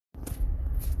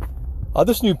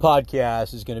This new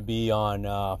podcast is going to be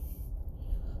on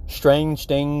strange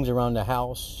things around the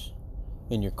house,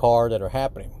 in your car that are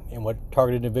happening, and what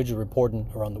targeted individuals are reporting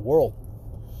around the world.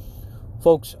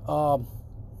 Folks,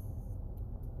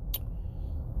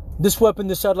 this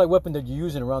satellite weapon that you're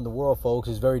using around the world, folks,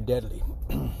 is very deadly.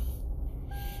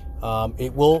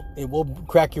 It will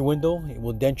crack your window. It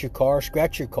will dent your car,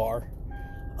 scratch your car,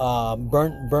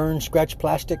 burn, scratch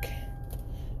plastic,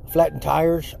 flatten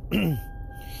tires,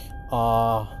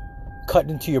 cut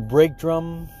into your brake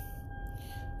drum.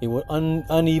 It will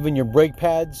uneven your brake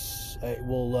pads. It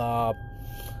will,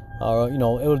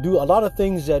 it will do a lot of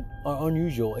things that are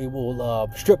unusual. It will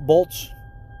strip bolts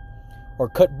or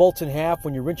cut bolts in half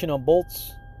when you're wrenching on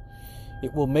bolts.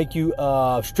 It will make you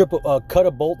cut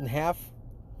a bolt in half.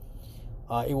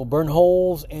 It will burn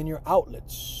holes in your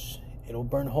outlets. It'll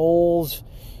burn holes,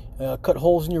 cut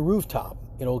holes in your rooftop.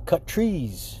 It'll cut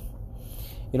trees.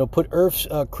 It'll put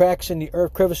cracks in the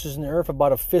earth, crevices in the earth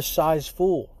about a fist size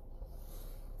full.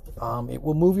 It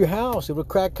will move your house. It will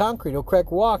crack concrete. It'll crack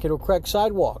rock. It'll crack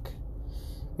sidewalk.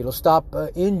 It'll stop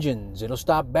engines. It'll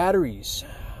stop batteries.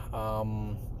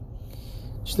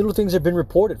 Just little things have been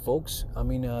reported, folks. I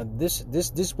mean,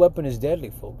 this weapon is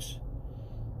deadly, folks.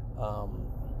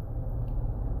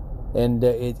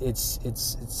 It's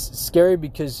scary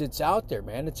because it's out there,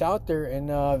 man. It's out there, and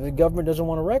the government doesn't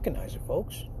want to recognize it,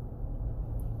 folks.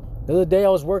 The other day, I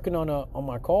was working on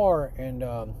my car, and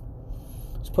I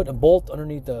was putting a bolt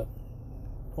underneath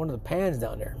one of the pans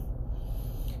down there,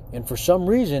 and for some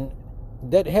reason,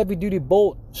 that heavy-duty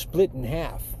bolt split in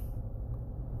half.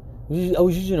 I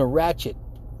was using a ratchet,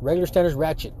 regular standard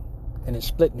ratchet, and it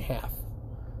split in half.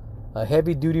 A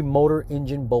heavy-duty motor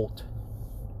engine bolt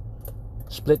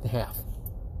split in half.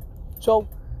 So,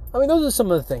 I mean, those are some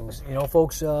of the things,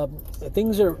 folks.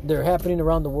 Things they're happening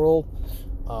around the world.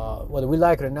 Whether we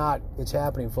like it or not, it's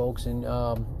happening, folks. And,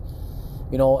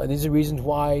 these are reasons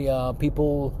why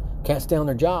people can't stay on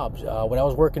their jobs. When I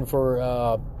was working for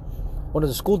one of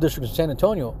the school districts in San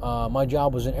Antonio, my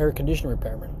job was an air conditioner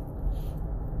repairman.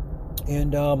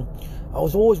 And I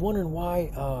was always wondering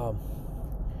why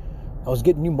I was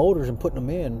getting new motors and putting them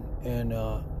in, and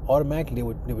automatically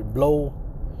they would blow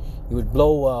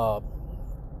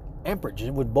amperage.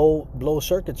 It would blow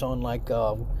circuits on like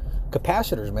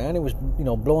capacitors, man. It was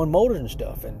blowing motors and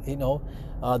stuff. And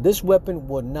this weapon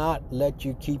would not let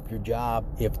you keep your job.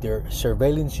 If they're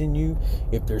surveillancing you,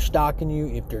 if they're stalking you,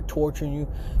 if they're torturing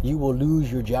you, you will lose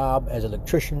your job as an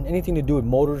electrician. Anything to do with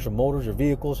motors or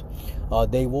vehicles,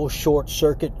 they will short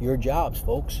circuit your jobs,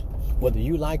 folks, whether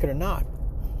you like it or not.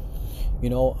 I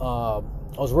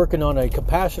was working on a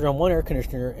capacitor on one air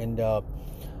conditioner, and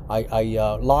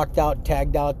I locked out,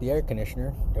 tagged out the air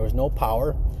conditioner. There was no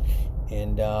power,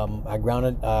 and I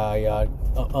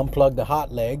unplugged the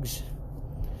hot legs,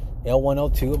 L1,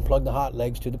 L2, unplugged the hot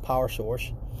legs to the power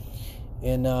source,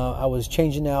 and I was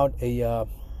changing out a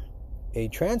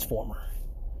transformer.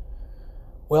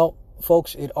 Well,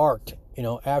 folks, it arced.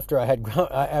 After I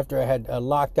had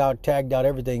locked out, tagged out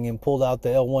everything, and pulled out the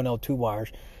L1, L2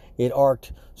 wires, it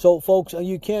arced. So, folks,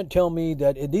 you can't tell me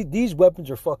that these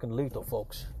weapons are fucking lethal,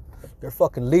 folks. They're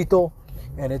fucking lethal,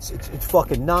 and it's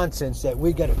fucking nonsense that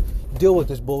we got to deal with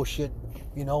this bullshit,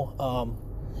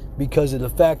 because of the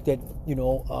fact that,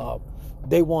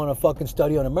 they want to fucking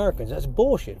study on Americans. That's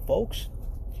bullshit, folks.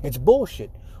 It's bullshit.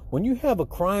 When you have a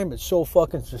crime that's so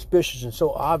fucking suspicious and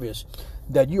so obvious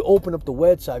that you open up the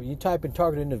website and you type in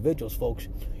targeted individuals, folks,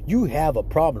 you have a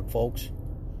problem, folks.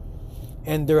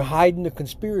 And they're hiding the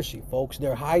conspiracy, folks.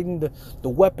 They're hiding the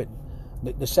weapon,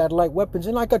 the satellite weapons.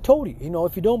 And like I told you,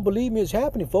 if you don't believe me it's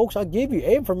happening, folks, I'll give you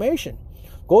information.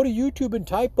 Go to YouTube and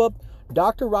type up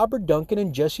Dr. Robert Duncan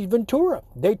and Jesse Ventura.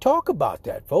 They talk about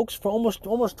that, folks, for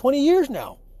almost 20 years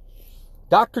now.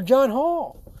 Dr. John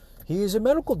Hall, he is a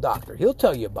medical doctor. He'll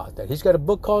tell you about that. He's got a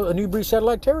book called A New Breed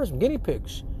Satellite Terrorism, Guinea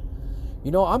Pigs.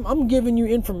 I'm giving you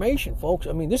information, folks.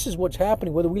 I mean, this is what's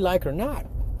happening whether we like it or not.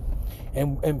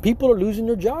 And people are losing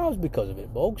their jobs because of it,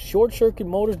 folks. Short circuit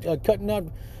motors, cutting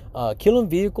out, killing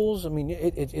vehicles. I mean,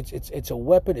 it's a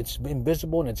weapon. It's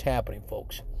invisible, and it's happening,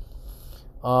 folks.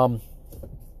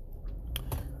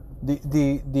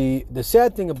 The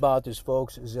sad thing about this,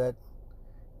 folks, is that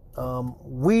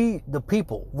we the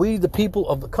people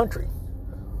of the country,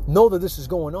 know that this is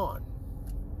going on.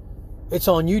 It's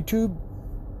on YouTube.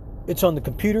 It's on the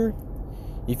computer.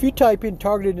 If you type in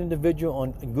targeted individual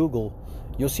on Google,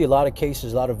 you'll see a lot of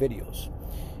cases, a lot of videos.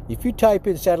 If you type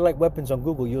in satellite weapons on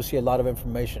Google, you'll see a lot of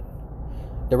information.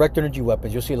 Direct energy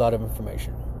weapons, you'll see a lot of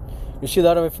information. You'll see a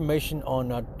lot of information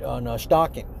on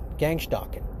stalking, gang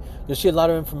stalking. You'll see a lot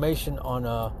of information on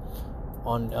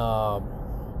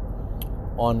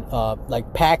on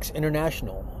like PAX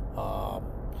International,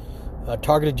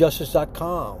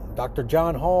 TargetedJustice.com, Dr.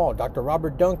 John Hall, Dr.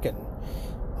 Robert Duncan.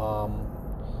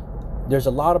 There's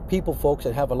a lot of people, folks,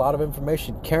 that have a lot of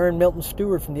information. Karen Milton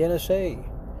Stewart from the NSA,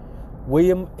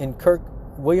 William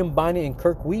Bynum and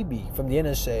Kirk Wiebe from the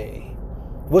NSA,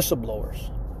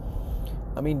 whistleblowers.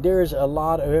 I mean, there's a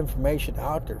lot of information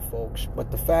out there, folks.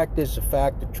 But the fact is the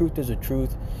fact. The truth is the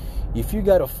truth. If you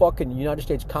got a fucking United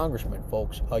States congressman,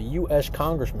 folks, a U.S.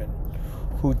 congressman,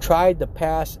 who tried to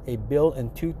pass a bill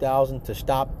in 2000 to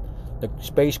stop the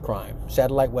space crime,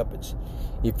 satellite weapons.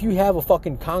 If you have a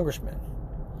fucking congressman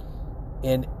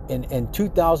in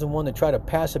 2001 to try to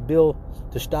pass a bill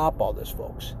to stop all this,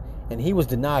 folks, and he was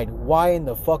denied, why in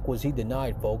the fuck was he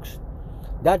denied, folks?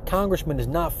 That congressman is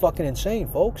not fucking insane,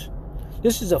 folks.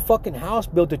 This is a fucking House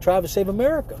bill to try to save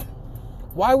America.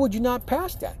 Why would you not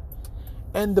pass that?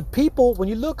 And the people, when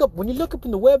you look up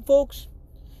in the web, folks,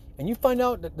 and you find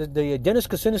out that the Dennis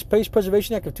Kucinich Space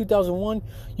Preservation Act of 2001,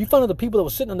 you find out the people that were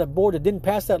sitting on that board that didn't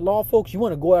pass that law, folks, you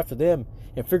want to go after them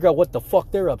and figure out what the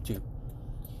fuck they're up to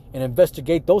and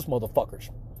investigate those motherfuckers.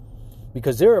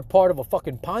 Because they're a part of a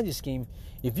fucking Ponzi scheme.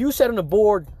 If you sat on a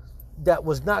board that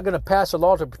was not going to pass a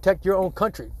law to protect your own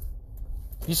country,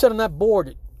 you sat on that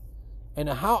board and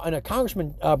a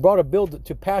congressman brought a bill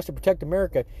to pass to protect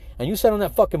America, and you sat on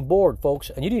that fucking board, folks,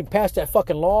 and you didn't pass that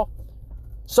fucking law,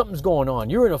 something's going on.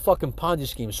 You're in a fucking Ponzi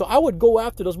scheme. So I would go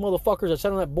after those motherfuckers that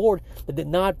sat on that board that did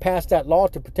not pass that law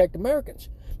to protect Americans,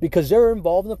 because they're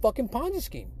involved in the fucking Ponzi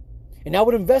scheme. And I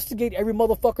would investigate every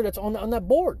motherfucker that's on that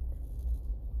board,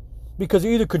 because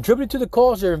they're either contributing to the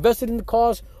cause, they're invested in the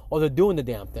cause, or they're doing the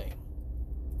damn thing.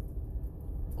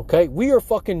 Okay? We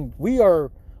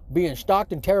are being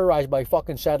stalked and terrorized by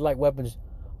fucking satellite weapons,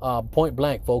 point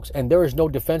blank, folks, and there is no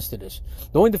defense to this.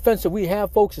 The only defense that we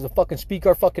have, folks, is to fucking speak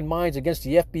our fucking minds against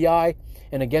the FBI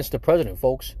and against the president,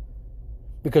 folks,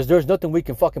 because there's nothing we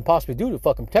can fucking possibly do to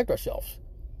fucking protect ourselves.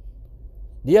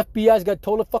 The FBI's got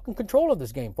total fucking control of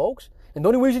this game, folks, and the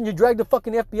only reason you drag the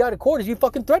fucking FBI to court is you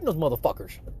fucking threaten those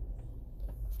motherfuckers.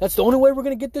 That's the only way we're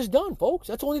going to get this done, folks.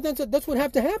 That's the only thing that's what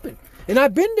have to happen. And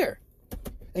I've been there.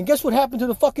 And guess what happened to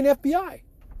the fucking FBI?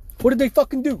 What did they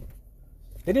fucking do?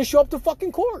 They didn't show up to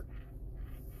fucking court.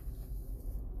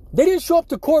 They didn't show up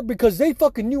to court because they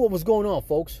fucking knew what was going on,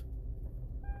 folks.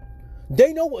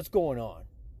 They know what's going on.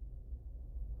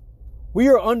 We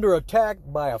are under attack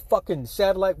by a fucking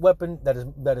satellite weapon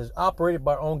that is operated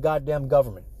by our own goddamn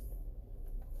government.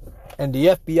 And the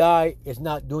FBI is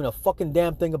not doing a fucking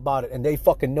damn thing about it, and they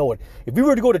fucking know it. If we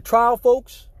were to go to trial,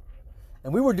 folks,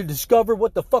 and we were to discover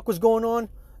what the fuck was going on,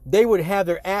 they would have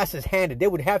their asses handed. They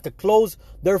would have to close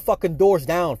their fucking doors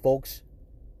down, folks.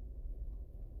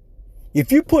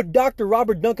 If you put Dr.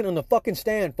 Robert Duncan on the fucking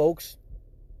stand, folks,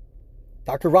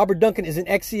 Dr. Robert Duncan is an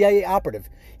ex-CIA operative.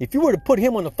 If you were to put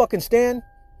him on the fucking stand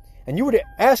and you were to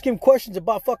ask him questions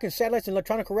about fucking satellites and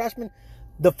electronic harassment,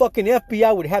 the fucking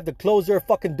FBI would have to close their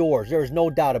fucking doors. There is no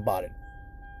doubt about it.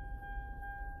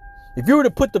 If you were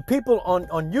to put the people on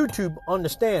YouTube on the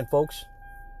stand, folks,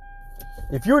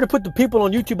 if you were to put the people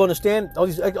on YouTube on the stand,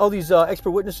 all these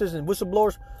expert witnesses and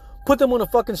whistleblowers, put them on a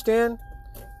fucking stand,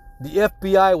 the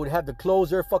FBI would have to close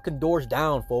their fucking doors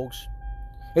down, folks.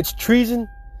 It's treason,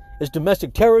 it's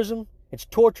domestic terrorism, it's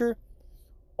torture.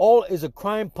 All is a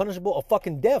crime punishable of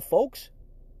fucking death, folks.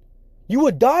 You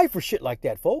would die for shit like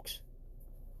that, folks.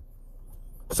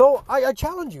 So I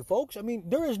challenge you, folks. I mean,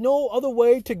 there is no other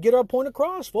way to get our point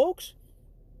across, folks.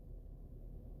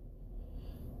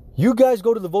 You guys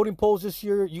go to the voting polls this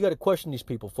year, you got to question these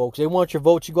people, folks. They want your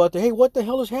votes. You go out there, hey, what the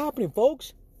hell is happening,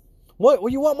 folks? What?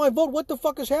 Well, you want my vote? What the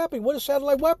fuck is happening? What is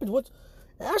satellite weapons?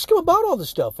 Ask them about all this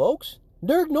stuff, folks.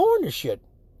 They're ignoring this shit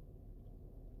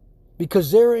because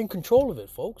they're in control of it,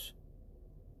 folks.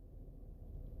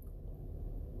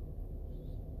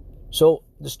 So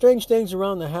the strange things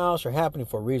around the house are happening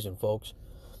for a reason, folks.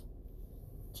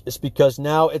 It's because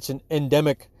now it's an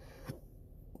endemic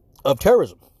of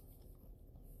terrorism.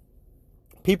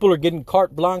 People are getting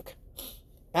carte blanche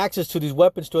access to these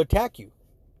weapons to attack you.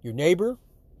 Your neighbor,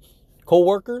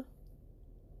 co-worker.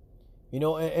 You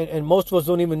know, and most of us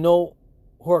don't even know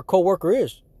who our co-worker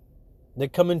is. They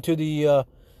come into the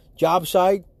job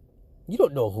site. You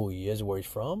don't know who he is or where he's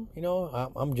from. You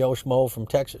know, I'm Joe Schmo from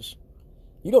Texas.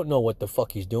 You don't know what the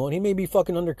fuck he's doing. He may be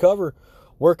fucking undercover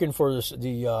working for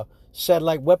the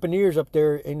satellite weaponeers up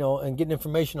there, you know, and getting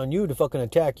information on you to fucking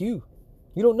attack you.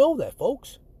 You don't know that,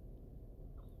 folks.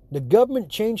 The government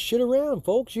changed shit around,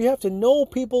 folks. You have to know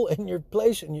people in your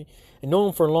place and know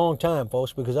them for a long time,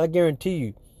 folks, because I guarantee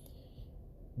you,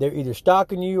 they're either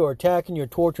stalking you or attacking you or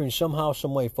torturing you somehow,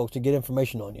 some way, folks, to get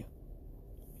information on you.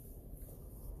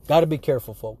 Got to be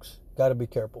careful, folks. Got to be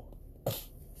careful.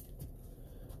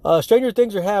 Stranger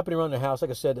things are happening around the house.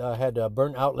 Like I said, I had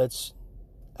burnt outlets.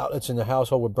 Outlets in the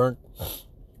household were burnt.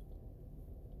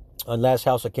 Last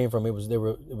house I came from, it was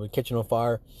catching on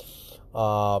fire.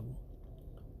 The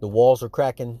walls are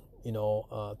cracking.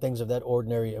 Things of that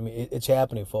ordinary. I mean, it's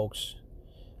happening, folks.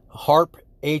 HAARP,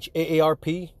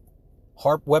 HAARP,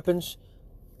 HAARP weapons.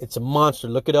 It's a monster.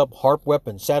 Look it up. HAARP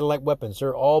weapons, satellite weapons.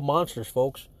 They're all monsters,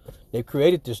 folks. They've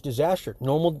created this disaster.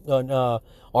 Normal,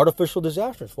 artificial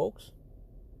disasters, folks.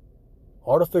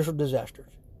 Artificial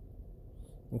disasters.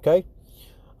 Okay?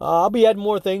 I'll be adding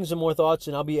more things and more thoughts,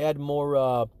 and I'll be adding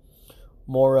more,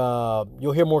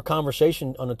 you'll hear more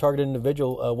conversation on a targeted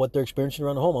individual, what they're experiencing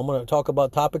around the home. I'm going to talk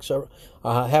about topics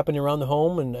happening around the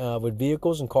home and with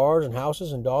vehicles and cars and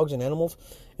houses and dogs and animals,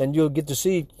 and you'll get to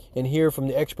see and hear from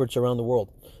the experts around the world.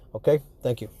 Okay?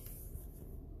 Thank you.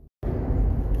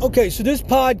 Okay, so this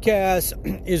podcast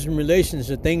is in relation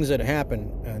to things that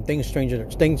happen and things strange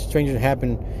that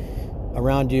happen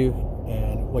around you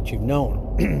and what you've known.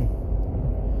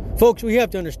 Folks, we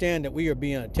have to understand that we are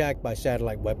being attacked by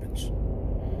satellite weapons.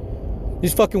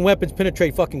 These fucking weapons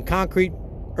penetrate fucking concrete,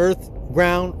 earth,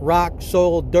 ground, rock,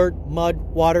 soil, dirt, mud,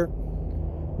 water,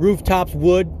 rooftops,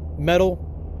 wood, metal,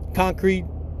 concrete,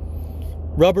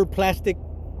 rubber, plastic.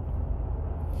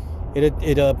 It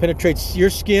penetrates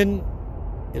your skin.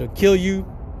 It'll kill you,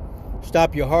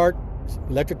 stop your heart,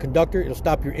 electric conductor. It'll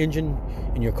stop your engine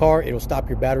in your car. It'll stop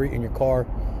your battery in your car.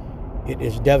 It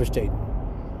is devastating.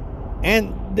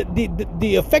 And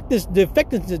the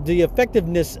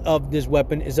effectiveness of this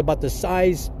weapon is about the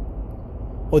size,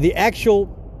 or the actual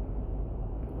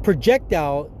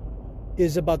projectile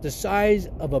is about the size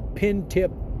of a pin tip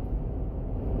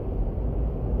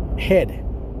head.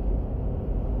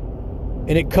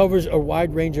 And it covers a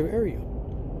wide range of area.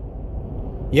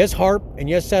 Yes, HAARP and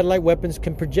yes, satellite weapons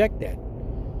can project that.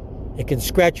 It can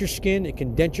scratch your skin. It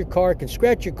can dent your car. It can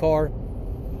scratch your car.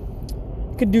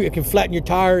 It can flatten your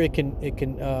tire. It can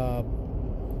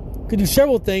do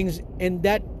several things in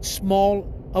that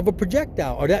small of a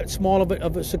projectile, or that small of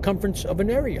a circumference of an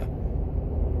area,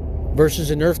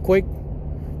 versus an earthquake,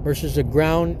 versus a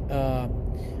ground,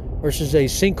 versus a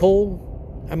sinkhole.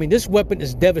 I mean, this weapon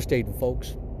is devastating,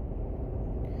 folks.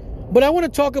 But I want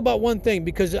to talk about one thing,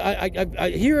 because I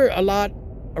hear a lot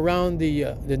around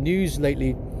the news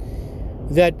lately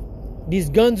that these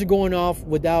guns are going off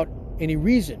without any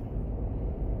reason.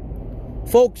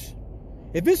 Folks,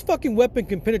 if this fucking weapon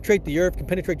can penetrate the earth, can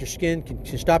penetrate your skin,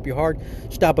 can stop your heart,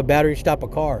 stop a battery, stop a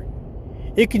car,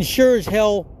 it can sure as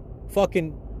hell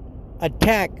fucking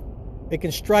attack. It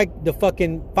can strike the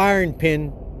fucking firing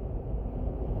pin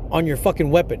on your fucking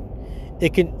weapon.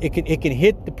 It can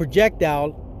hit the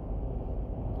projectile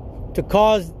to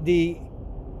cause the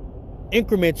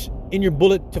increments in your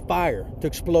bullet to fire, to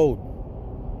explode.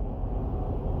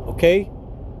 Okay?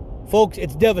 Folks,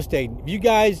 it's devastating. If you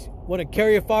guys want to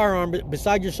carry a firearm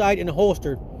beside your side in a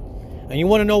holster, and you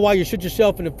want to know why you shoot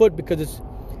yourself in the foot because it's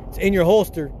in your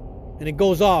holster and it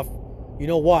goes off, you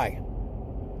know why.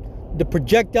 The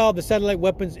projectile of the satellite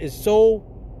weapons is so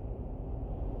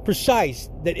precise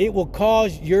that it will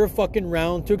cause your fucking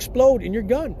round to explode in your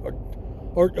gun,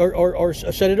 or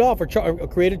set it off, or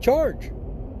create a charge.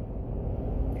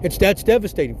 That's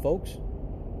devastating, folks.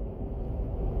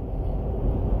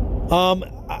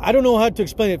 I don't know how to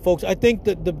explain it, folks. I think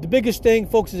that the biggest thing,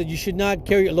 folks, is that you should not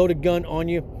carry a loaded gun on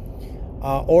you,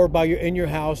 or in your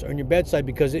house or in your bedside,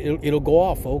 because it'll go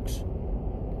off, folks.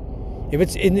 If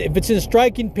it's in a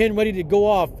striking pin ready to go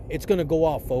off, it's going to go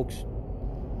off, folks.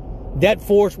 That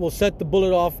force will set the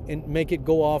bullet off and make it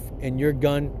go off, and your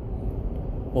gun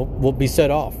will be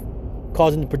set off,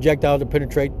 causing the projectile to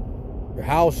penetrate your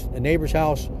house, a neighbor's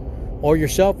house, or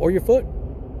yourself, or your foot.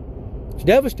 It's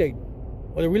devastating.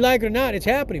 Whether we like it or not, it's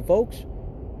happening, folks.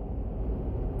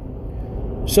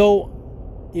 So,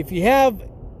 if you have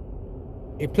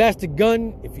a plastic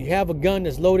gun, if you have a gun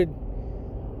that's loaded,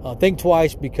 think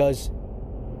twice, because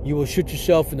you will shoot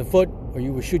yourself in the foot, or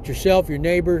you will shoot yourself, your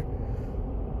neighbor,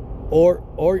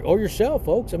 or yourself,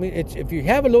 folks. I mean, if you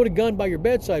have a loaded gun by your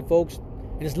bedside, folks,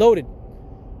 and it's loaded,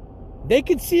 they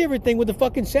can see everything with the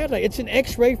fucking satellite. It's an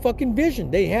X-ray fucking vision.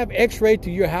 They have X-ray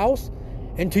to your house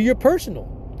and to your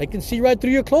personal. They can see right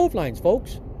through your clotheslines,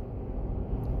 folks.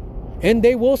 And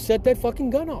they will set that fucking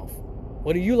gun off,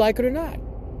 whether you like it or not.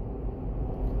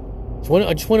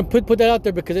 I just want to put that out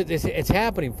there, because it's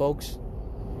happening, folks.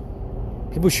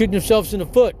 People shooting themselves in the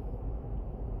foot.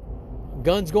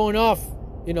 Guns going off,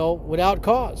 without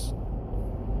cause.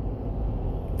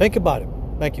 Think about it.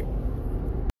 Thank you.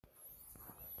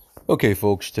 Okay,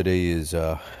 folks, today is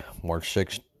March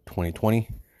 6th, 2020.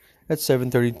 at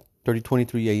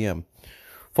 7:23 a.m.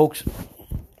 Folks,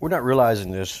 we're not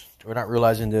realizing this.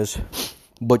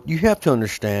 But you have to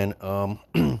understand,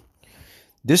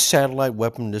 this satellite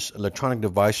weapon, this electronic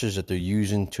devices that they're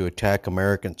using to attack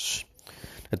Americans,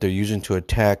 that they're using to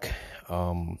attack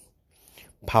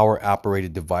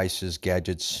power-operated devices,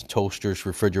 gadgets, toasters,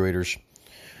 refrigerators,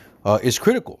 is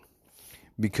critical.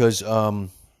 Because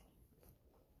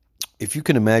if you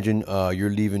can imagine, you're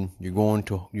going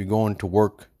to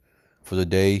work for the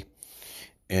day,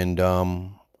 and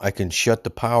I can shut the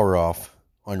power off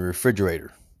on your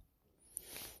refrigerator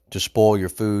to spoil your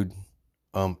food.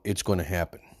 It's going to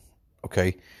happen.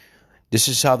 Okay, this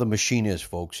is how the machine is,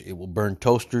 folks. It will burn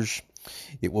toasters.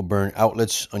 It will burn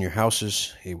outlets on your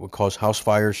houses. It will cause house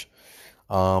fires.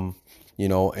 And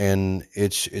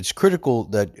it's critical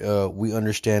that we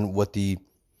understand what the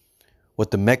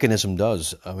mechanism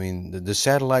does. I mean, the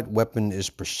satellite weapon is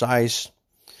precise.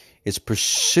 It's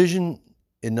precision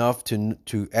enough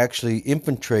to actually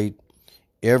infiltrate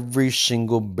every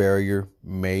single barrier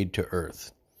made to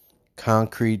Earth.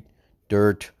 Concrete,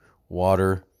 dirt,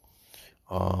 water.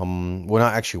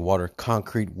 Not actually water.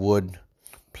 Concrete, wood,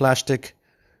 plastic,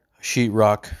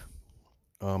 sheetrock,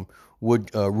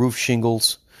 wood, roof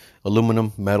shingles,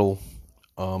 aluminum, metal.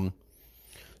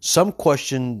 Some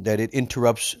question that it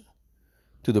interrupts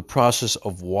to the process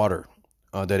of water,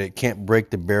 that it can't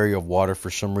break the barrier of water for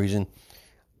some reason.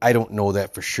 I don't know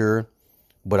that for sure,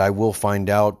 but I will find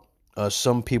out.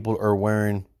 Some people are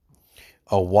wearing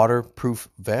a waterproof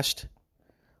vest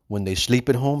when they sleep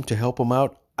at home to help them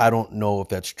out. I don't know if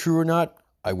that's true or not.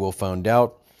 I will find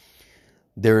out.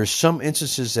 There are some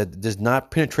instances that does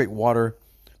not penetrate water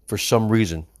for some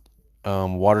reason.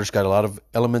 Water's got a lot of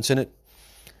elements in it.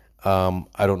 I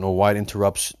don't know why it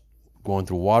interrupts going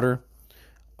through water,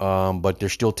 but they're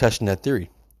still testing that theory.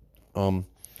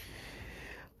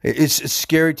 It's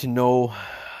scary to know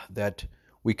that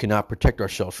we cannot protect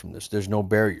ourselves from this. There's no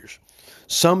barriers.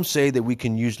 Some say that we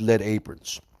can use lead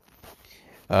aprons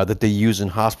that they use in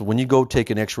hospital. When you go take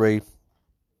an x-ray,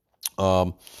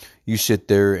 you sit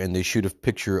there and they shoot a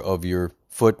picture of your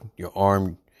foot, your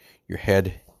arm, your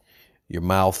head, your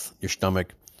mouth, your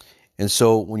stomach. And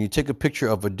so when you take a picture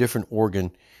of a different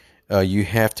organ, you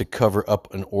have to cover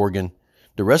up an organ,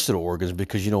 the rest of the organs,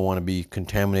 because you don't want to be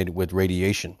contaminated with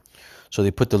radiation. So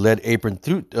they put the lead apron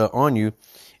through on you,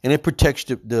 and it protects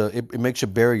it makes a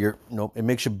barrier. It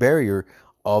makes a barrier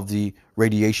of the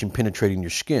radiation penetrating your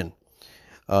skin.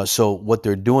 So what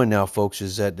they're doing now, folks,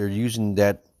 is that they're using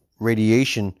that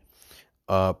radiation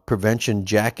prevention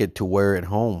jacket to wear at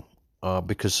home,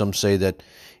 because some say that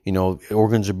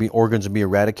organs are being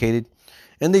eradicated,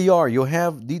 and they are. You'll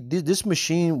have this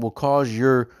machine will cause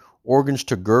your organs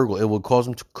to gurgle. It will cause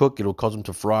them to cook. It will cause them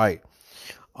to fry.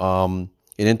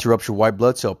 It interrupts your white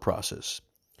blood cell process.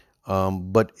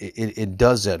 But it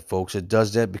does that, folks. It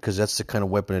does that because that's the kind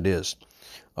of weapon it is.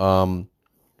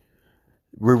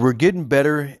 We're getting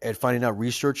better at finding out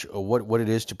research of what it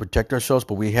is to protect ourselves,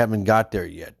 but we haven't got there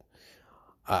yet.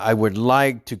 I would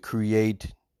like to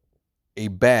create a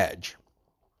badge,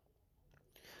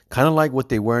 kind of like what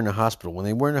they wear in the hospital. When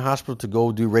they wear in the hospital to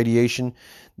go do radiation,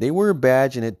 they wear a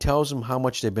badge and it tells them how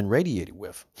much they've been radiated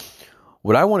with.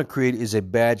 What I want to create is a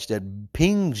badge that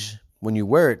pings when you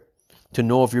wear it to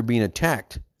know if you're being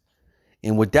attacked.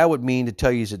 And what that would mean to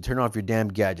tell you is to turn off your damn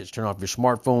gadgets, turn off your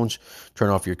smartphones, turn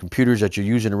off your computers that you're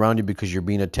using around you because you're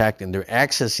being attacked, and they're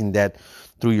accessing that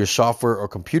through your software or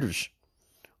computers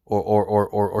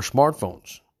or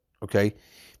smartphones. Okay?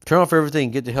 Turn off everything,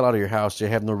 get the hell out of your house. They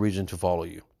have no reason to follow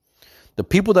you. The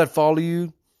people that follow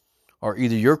you are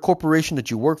either your corporation that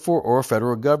you work for or a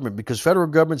federal government, because federal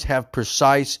governments have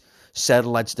precise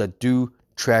satellites that do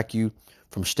track you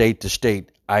from state to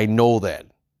state. I know that.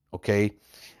 Okay?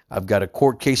 I've got a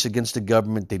court case against the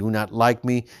government. They do not like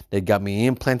me. They got me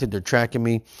implanted. They're tracking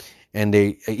me. And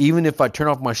even if I turn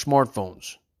off my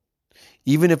smartphones,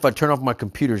 even if I turn off my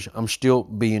computers, I'm still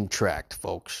being tracked,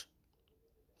 folks.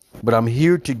 But I'm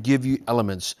here to give you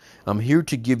elements. I'm here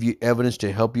to give you evidence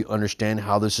to help you understand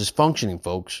how this is functioning,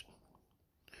 folks.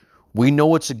 We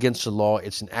know it's against the law.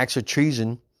 It's an act of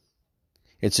treason.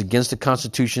 It's against the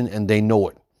Constitution, and they know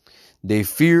it. They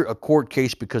fear a court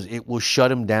case because it will shut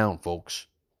them down, folks.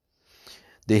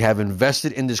 They have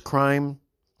invested in this crime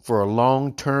for a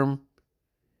long-term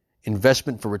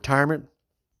investment for retirement.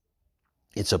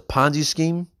 It's a Ponzi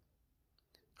scheme,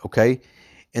 okay?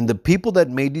 And the people that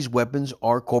made these weapons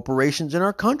are corporations in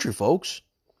our country, folks,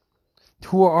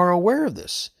 who are aware of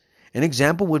this. An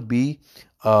example would be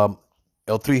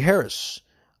L3 Harris.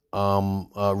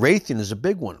 Raytheon is a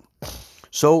big one.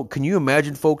 So can you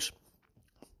imagine, folks,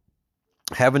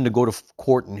 having to go to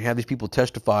court and have these people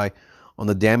testify on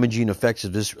the damaging effects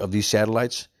of these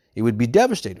satellites, it would be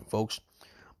devastating, folks.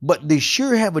 But they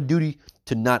sure have a duty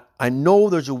to not. I know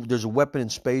there's a weapon in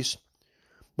space,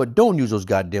 but don't use those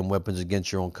goddamn weapons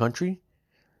against your own country.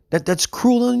 That's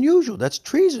cruel and unusual. That's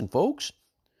treason, folks.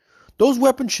 Those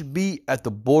weapons should be at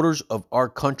the borders of our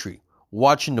country,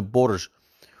 watching the borders.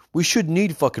 We should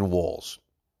need fucking walls.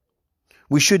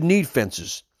 We should need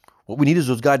fences. What we need is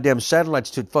those goddamn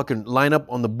satellites to fucking line up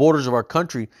on the borders of our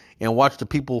country and watch the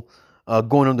people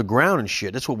going underground and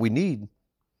shit. That's what we need.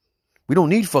 We don't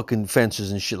need fucking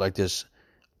fences and shit like this.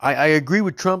 I agree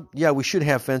with Trump. Yeah, we should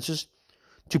have fences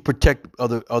to protect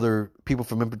other people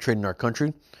from infiltrating our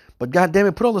country. But goddamn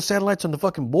it, put all the satellites on the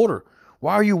fucking border.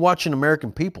 Why are you watching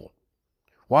American people?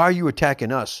 Why are you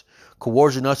attacking us?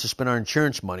 Coercing us to spend our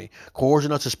insurance money.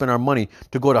 Coercing us to spend our money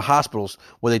to go to hospitals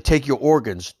where they take your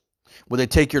organs, where they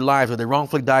take your lives, where they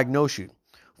wrongfully diagnose you.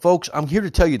 Folks, I'm here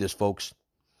to tell you this, folks.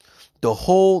 The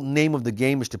whole name of the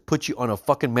game is to put you on a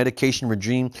fucking medication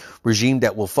regime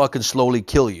that will fucking slowly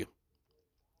kill you.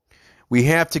 We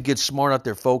have to get smart out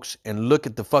there, folks, and look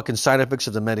at the fucking side effects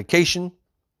of the medication.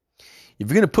 If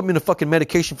you're going to put me in a fucking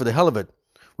medication for the hell of it,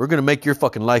 we're going to make your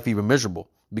fucking life even miserable.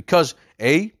 Because,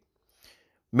 A,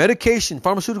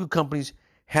 pharmaceutical companies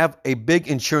have a big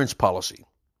insurance policy.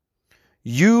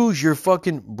 Use your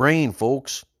fucking brain,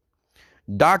 folks.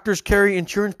 Doctors carry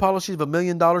insurance policies of $1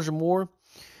 million or more.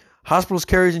 Hospitals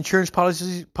carry insurance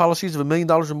policies of $1 million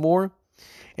or more.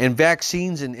 And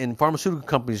vaccines and pharmaceutical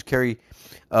companies carry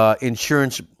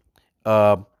insurance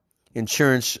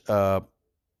policies of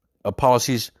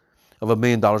 $1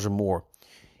 million or more.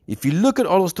 If you look at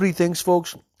all those three things,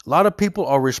 folks, a lot of people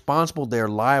are responsible. They're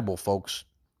liable, folks.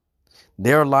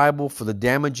 They're liable for the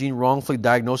damaging, wrongfully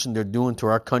diagnosing they're doing to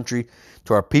our country,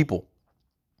 to our people.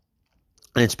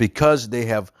 And it's because they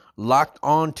have locked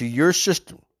on to your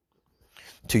system,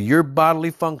 to your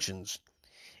bodily functions,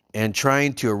 and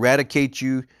trying to eradicate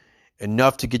you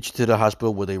enough to get you to the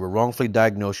hospital where they will wrongfully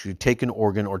diagnose you, take an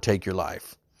organ, or take your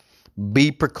life.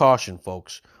 Be precaution,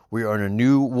 folks. We are in a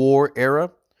new war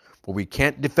era where we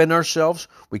can't defend ourselves,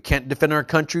 we can't defend our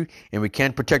country, and we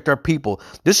can't protect our people.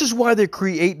 This is why they're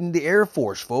creating the Air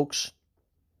Force, folks,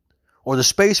 or the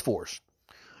Space Force.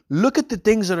 Look at the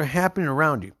things that are happening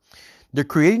around you. They're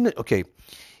creating it. Okay,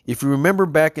 if you remember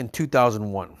back in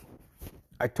 2001,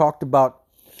 I talked about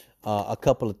a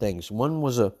couple of things. One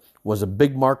was a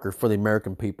big marker for the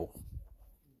American people.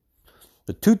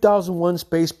 The 2001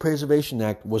 Space Preservation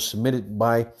Act was submitted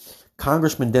by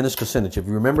Congressman Dennis Kucinich. If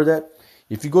you remember that,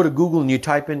 if you go to Google and you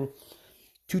type in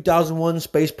 2001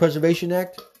 Space Preservation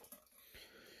Act,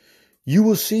 you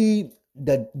will see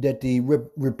that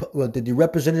the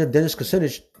Representative Dennis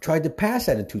Kucinich tried to pass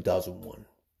that in 2001.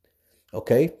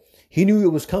 Okay? He knew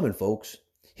it was coming, folks.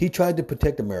 He tried to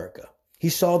protect America. He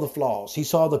saw the flaws. He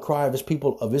saw the cry of his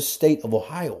people, of his state of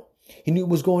Ohio. He knew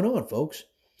what was going on, folks.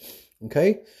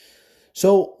 Okay?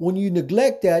 So when you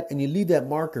neglect that and you leave that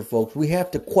marker, folks, we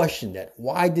have to question that.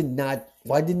 Why didn't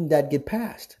that get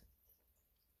passed?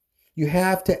 You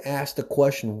have to ask the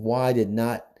question, why didn't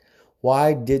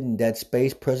that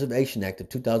Space Preservation Act of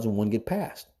 2001 get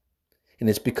passed? And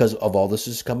it's because of all this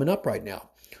is coming up right now.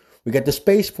 We got the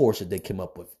Space Force that they came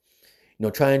up with,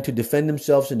 trying to defend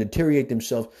themselves and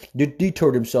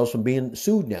deter themselves from being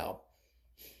sued now.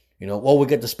 We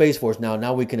got the Space Force now.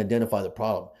 Now we can identify the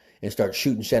problem and start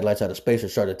shooting satellites out of space or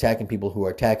start attacking people who are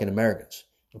attacking Americans.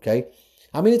 Okay?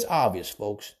 I mean, it's obvious,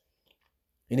 folks.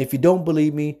 And if you don't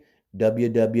believe me,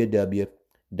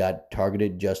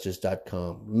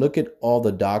 www.targetedjustice.com. Look at all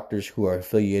the doctors who are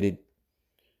affiliated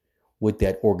with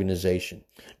that organization.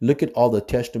 Look at all the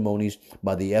testimonies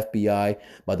by the FBI,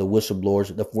 by the whistleblowers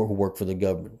who work for the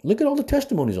government. Look at all the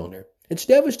testimonies on there. It's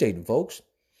devastating, folks.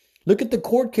 Look at the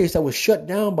court case that was shut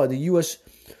down by the U.S.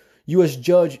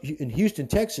 judge in Houston,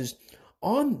 Texas,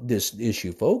 on this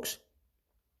issue, folks.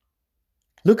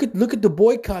 Look at the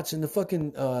boycotts and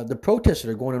the protests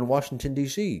that are going on in Washington,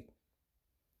 D.C.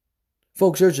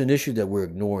 Folks, there's an issue that we're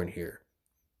ignoring here.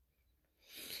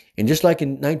 And just like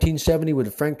in 1970 with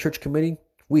the Frank Church Committee,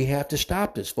 we have to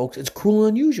stop this, folks. It's cruel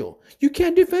and unusual. You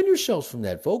can't defend yourselves from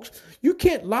that, folks. You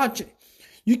can't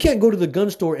go to the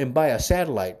gun store and buy a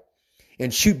satellite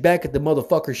and shoot back at the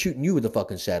motherfucker shooting you with the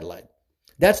fucking satellite.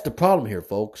 That's the problem here,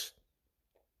 folks.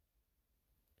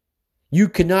 You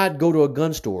cannot go to a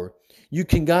gun store. You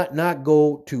cannot not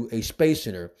go to a space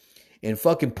center and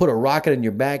fucking put a rocket in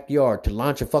your backyard to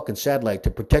launch a fucking satellite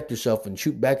to protect yourself and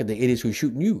shoot back at the idiots who are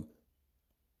shooting you.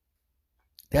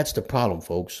 That's the problem,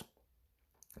 folks.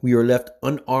 We are left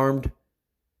unarmed.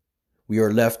 We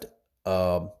are left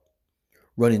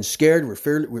running scared.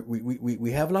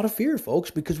 We have a lot of fear,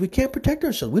 folks, because we can't protect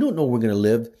ourselves. We don't know we're going to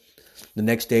live the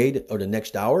next day or the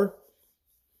next hour.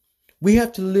 We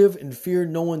have to live in fear,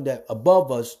 knowing that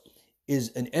above us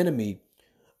is an enemy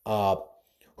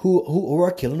who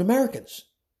are killing Americans.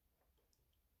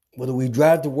 Whether we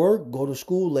drive to work, go to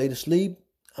school, lay to sleep,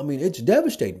 I mean, it's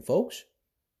devastating, folks.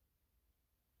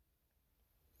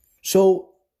 So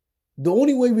the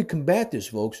only way we combat this,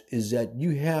 folks, is that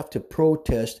you have to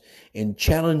protest and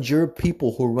challenge your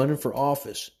people who are running for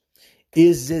office.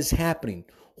 Is this happening?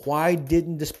 Why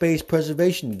didn't the space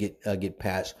preservation get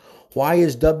passed? Why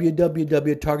is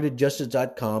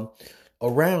www.targetedjustice.com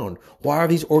around? Why are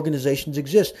these organizations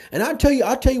exist? And I'll tell you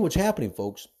what's happening,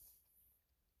 folks.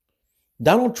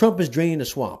 Donald Trump is draining the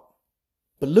swamp,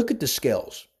 but look at the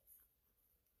scales.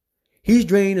 He's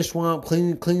draining the swamp,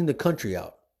 cleaning the country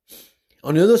out.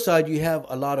 On the other side, you have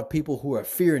a lot of people who are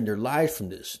fearing their lives from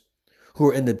this, who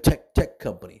are in the tech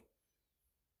company,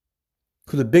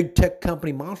 who the big tech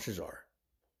company monsters are,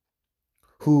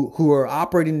 who are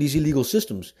operating these illegal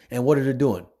systems. And what are they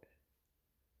doing?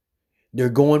 They're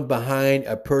going behind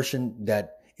a person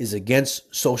that is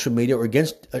against social media or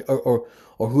against or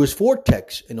who is for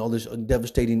techs and all this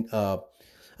devastating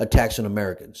attacks on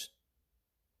Americans.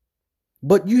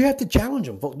 But you have to challenge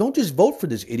them. Don't just vote for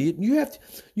this idiot. You have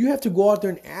to go out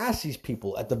there and ask these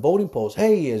people at the voting polls,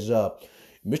 hey, is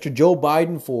Mr. Joe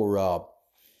Biden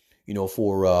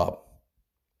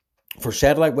for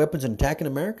satellite weapons and attacking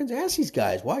Americans? Ask these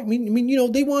guys. Why? I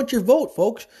mean, they want your vote,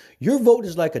 folks. Your vote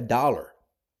is like $1.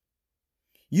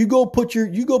 You go put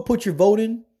your vote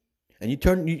in, and you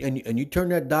turn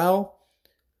that dial.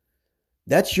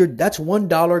 That's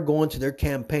 $1 going to their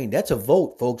campaign. That's a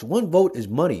vote, folks. One vote is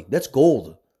money. That's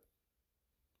gold.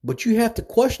 But you have to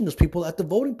question those people at the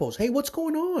voting polls. Hey, what's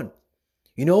going on?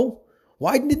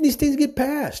 Why didn't these things get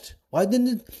passed? Why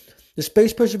didn't the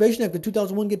Space Preservation Act of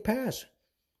 2001 get passed?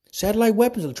 Satellite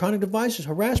weapons, electronic devices,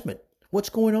 harassment. What's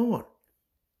going on?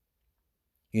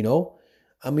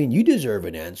 You deserve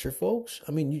an answer, folks.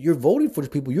 You're voting for these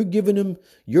people. You're giving them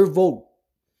your vote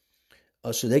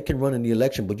so they can run in the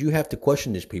election. But you have to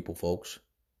question these people, folks.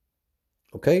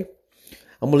 Okay?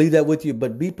 I'm going to leave that with you.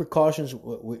 But be precautions.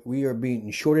 We are being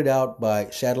shorted out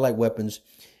by satellite weapons.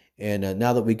 And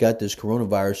now that we got this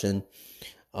coronavirus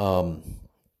in,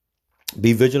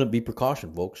 be vigilant, be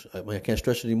precautioned, folks. I can't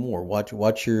stress it anymore.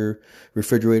 Watch your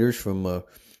refrigerators from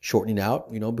shortening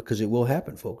out, because it will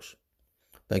happen, folks.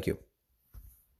 Thank you.